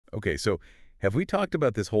Okay, so have we talked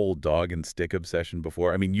about this whole dog and stick obsession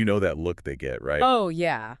before? I mean, you know that look they get, right? Oh,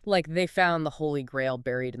 yeah. Like they found the Holy Grail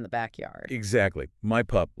buried in the backyard. Exactly. My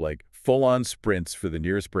pup, like, full-on sprints for the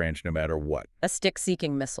nearest branch no matter what. A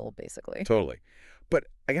stick-seeking missile, basically. Totally. But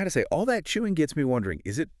I gotta say, all that chewing gets me wondering,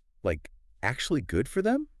 is it, like, actually good for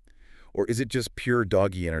them? Or is it just pure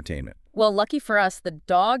doggy entertainment? Well, lucky for us, the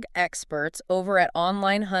dog experts over at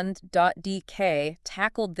Onlinehund.dk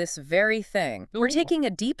tackled this very thing. We're taking a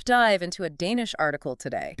deep dive into a Danish article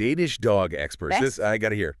today. Danish dog experts. Yes. This, I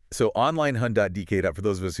gotta hear. So onlinehund.dk, for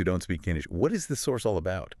those of us who don't speak Danish, what is this source all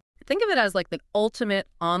about? Think of it as like the ultimate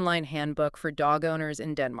online handbook for dog owners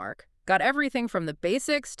in Denmark. Got everything from the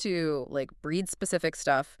basics to like breed-specific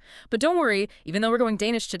stuff. But don't worry, even though we're going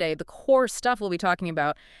Danish today, the core stuff we'll be talking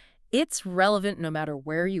about, it's relevant no matter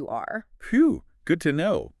where you are. Phew, good to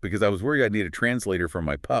know, because I was worried I'd need a translator for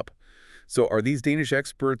my pup. So are these Danish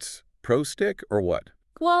experts pro-stick or what?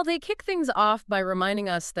 Well, they kick things off by reminding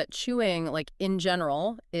us that chewing, like in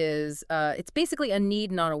general, is it's basically a need,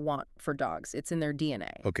 not a want for dogs. It's in their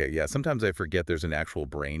DNA. Okay, yeah, sometimes I forget there's an actual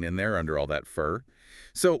brain in there under all that fur.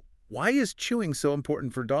 So why is chewing so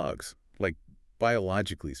important for dogs, like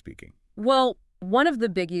biologically speaking? Well, one of the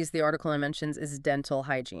biggies the article mentions is dental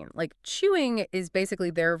hygiene. Like chewing is basically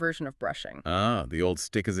their version of brushing. Ah, the old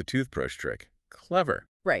stick as a toothbrush trick. Clever.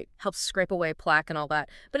 Right. Helps scrape away plaque and all that.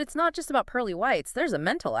 But it's not just about pearly whites. There's a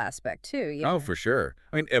mental aspect, too. Oh, for sure.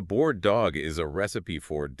 I mean, a bored dog is a recipe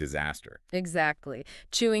for disaster. Exactly.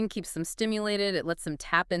 Chewing keeps them stimulated. It lets them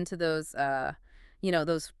tap into those,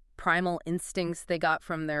 those primal instincts they got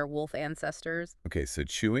from their wolf ancestors. Okay, so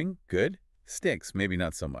chewing, good. Sticks, maybe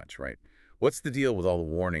not so much, right? What's the deal with all the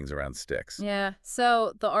warnings around sticks? Yeah,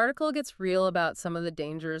 so the article gets real about some of the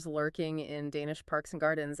dangers lurking in Danish parks and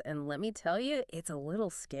gardens, and let me tell you, it's a little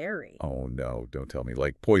scary. Oh, no, don't tell me.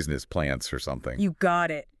 Like poisonous plants or something. You got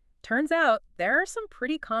it. Turns out there are some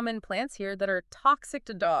pretty common plants here that are toxic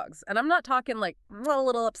to dogs. And I'm not talking like a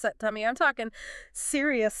little upset tummy. I'm talking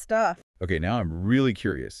serious stuff. Okay, now I'm really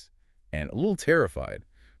curious and a little terrified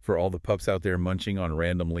for all the pups out there munching on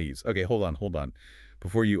random leaves. Okay, hold on.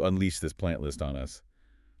 Before you unleash this plant list on us,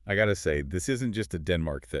 I gotta say, this isn't just a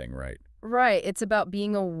Denmark thing, right? Right. It's about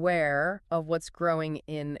being aware of what's growing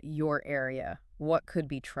in your area. What could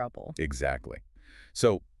be trouble? Exactly.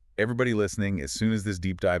 So everybody listening, as soon as this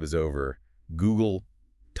deep dive is over, Google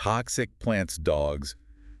toxic plants dogs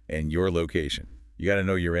and your location. You gotta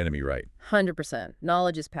know your enemy, right? 100%.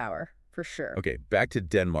 Knowledge is power, for sure. Okay, back to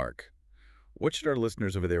Denmark. What should our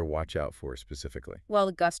listeners over there watch out for specifically? Well,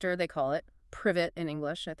 the guster, they call it. Privet in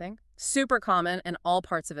English, I think. Super common, and all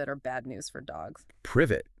parts of it are bad news for dogs.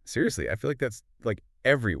 Privet. Seriously, I feel like that's like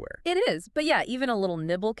everywhere. It is, but yeah, even a little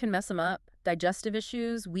nibble can mess them up. Digestive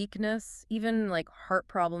issues, weakness, even like heart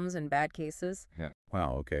problems in bad cases. Yeah.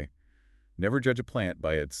 Wow, okay. Never judge a plant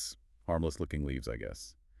by its harmless-looking leaves, I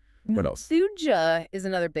guess. What else? Thuja is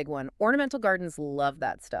another big one. Ornamental gardens love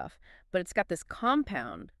that stuff, but it's got this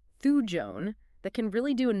compound, thujone, that can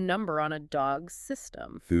really do a number on a dog's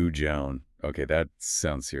system. Thujone. Okay, that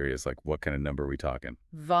sounds serious. Like, what kind of number are we talking?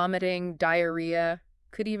 Vomiting, diarrhea,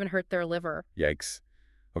 could even hurt their liver. Yikes.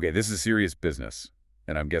 Okay, this is serious business,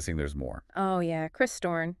 and I'm guessing there's more. Oh yeah, Chris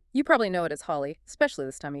Storn. You probably know it as holly, especially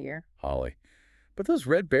this time of year. Holly. But those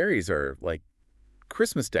red berries are, like,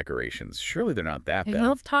 Christmas decorations. Surely they're not that They bad.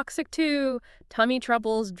 love toxic too. Tummy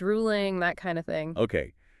troubles, drooling, that kind of thing.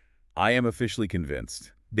 Okay, I am officially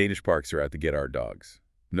convinced Danish parks are out to get our dogs.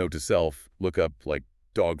 Note to self, look up, like,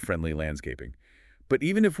 dog-friendly landscaping. But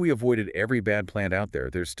even if we avoided every bad plant out there,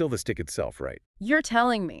 there's still the stick itself, right? You're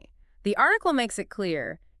telling me. The article makes it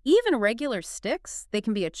clear. Even regular sticks, they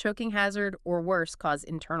can be a choking hazard or worse, cause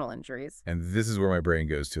internal injuries. And this is where my brain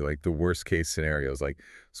goes to, like, the worst-case scenarios, like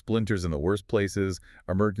splinters in the worst places,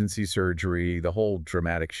 emergency surgery, the whole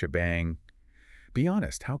dramatic shebang. Be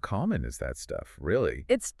honest, how common is that stuff, really?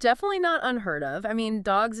 It's definitely not unheard of. I mean,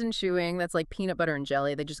 dogs and chewing, that's like peanut butter and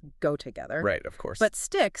jelly. They just go together. Right, of course. But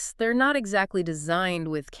sticks, they're not exactly designed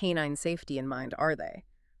with canine safety in mind, are they?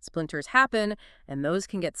 Splinters happen, and those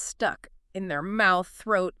can get stuck in their mouth,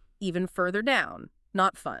 throat, even further down.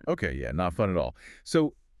 Not fun. Okay, yeah, not fun at all.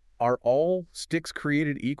 So are all sticks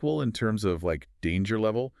created equal in terms of, like, danger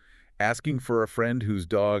level? Asking for a friend whose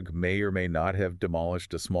dog may or may not have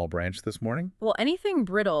demolished a small branch this morning? Well, anything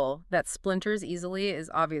brittle that splinters easily is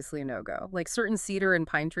obviously a no-go. Like certain cedar and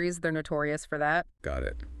pine trees, they're notorious for that. Got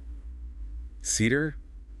it. Cedar,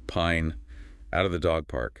 pine, out of the dog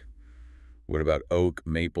park. What about oak,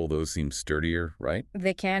 maple? Those seem sturdier, right?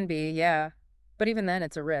 They can be, yeah. But even then,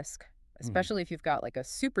 it's a risk, especially if you've got like a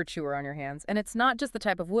super chewer on your hands. And it's not just the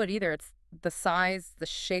type of wood either. It's the size, the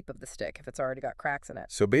shape of the stick, if it's already got cracks in it.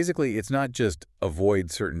 So basically, it's not just avoid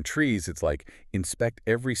certain trees. It's like inspect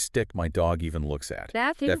every stick my dog even looks at.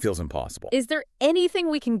 That feels impossible. Is there anything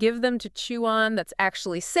we can give them to chew on that's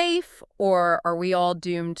actually safe, or are we all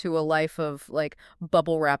doomed to a life of, like,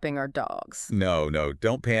 bubble wrapping our dogs? No, no,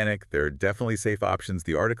 don't panic. There are definitely safe options.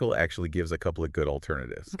 The article actually gives a couple of good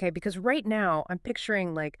alternatives. Okay, because right now I'm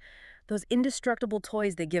picturing, like, those indestructible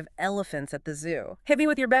toys they give elephants at the zoo. Hit me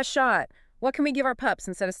with your best shot. What can we give our pups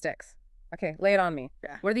instead of sticks? Okay, lay it on me.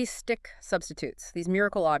 Yeah. What are these stick substitutes, these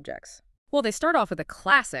miracle objects? Well, they start off with a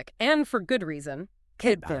classic, and for good reason.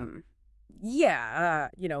 Kid bone. Yeah,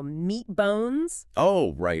 meat bones.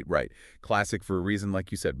 Oh, right, right. Classic for a reason,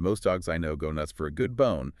 like you said. Most dogs I know go nuts for a good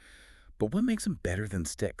bone. But what makes them better than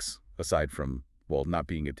sticks, aside from, well, not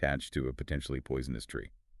being attached to a potentially poisonous tree?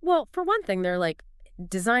 Well, for one thing, they're like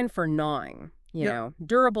designed for gnawing.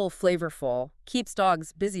 Durable, flavorful, keeps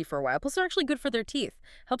dogs busy for a while. Plus, they're actually good for their teeth.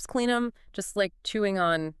 Helps clean them, just like chewing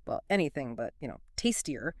on, well, anything, but,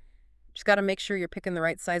 tastier. Just got to make sure you're picking the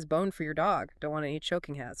right size bone for your dog. Don't want any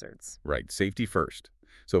choking hazards. Right, safety first.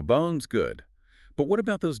 So bone's good. But what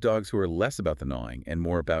about those dogs who are less about the gnawing and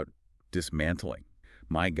more about dismantling?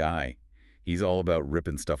 My guy, he's all about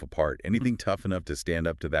ripping stuff apart. Anything tough enough to stand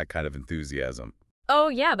up to that kind of enthusiasm. Oh,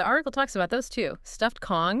 yeah, the article talks about those too. Stuffed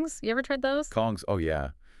Kongs. You ever tried those? Kongs, oh yeah.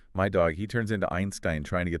 My dog, he turns into Einstein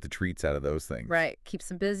trying to get the treats out of those things. Right. Keeps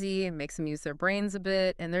them busy, makes them use their brains a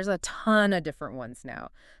bit. And there's a ton of different ones now.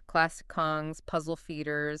 Classic Kongs, puzzle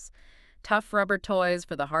feeders, tough rubber toys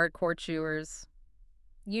for the hardcore chewers.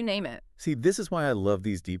 You name it. See, this is why I love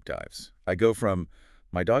these deep dives. I go from,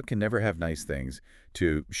 my dog can never have nice things,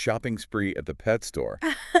 to shopping spree at the pet store.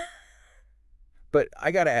 But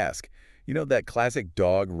I gotta ask, that classic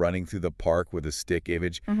dog running through the park with a stick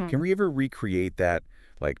image, can we ever recreate that,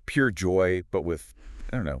 like pure joy, but with,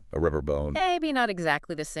 I don't know, a rubber bone? Maybe not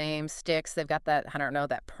exactly the same sticks. They've got that, I don't know,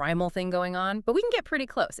 that primal thing going on. But we can get pretty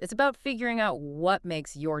close. It's about figuring out what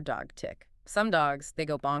makes your dog tick. Some dogs, they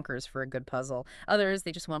go bonkers for a good puzzle. Others,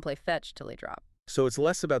 they just want to play fetch till they drop. So it's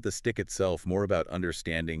less about the stick itself, more about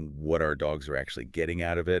understanding what our dogs are actually getting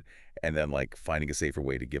out of it, and then like finding a safer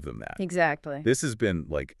way to give them that. Exactly. This has been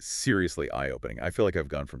like seriously eye-opening. I feel like I've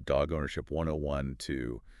gone from dog ownership 101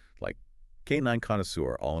 to like canine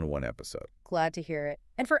connoisseur all in one episode. Glad to hear it.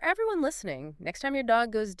 And for everyone listening, next time your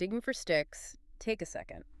dog goes digging for sticks, take a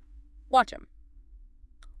second. Watch him.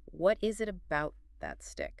 What is it about that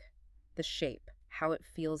stick? The shape, how it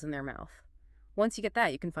feels in their mouth. Once you get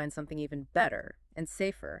that, you can find something even better and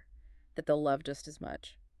safer that they'll love just as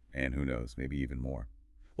much. And who knows, maybe even more.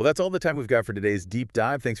 Well, that's all the time we've got for today's deep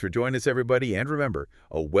dive. Thanks for joining us, everybody. And remember,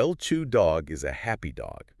 a well-chewed dog is a happy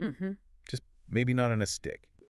dog. Just maybe not on a stick.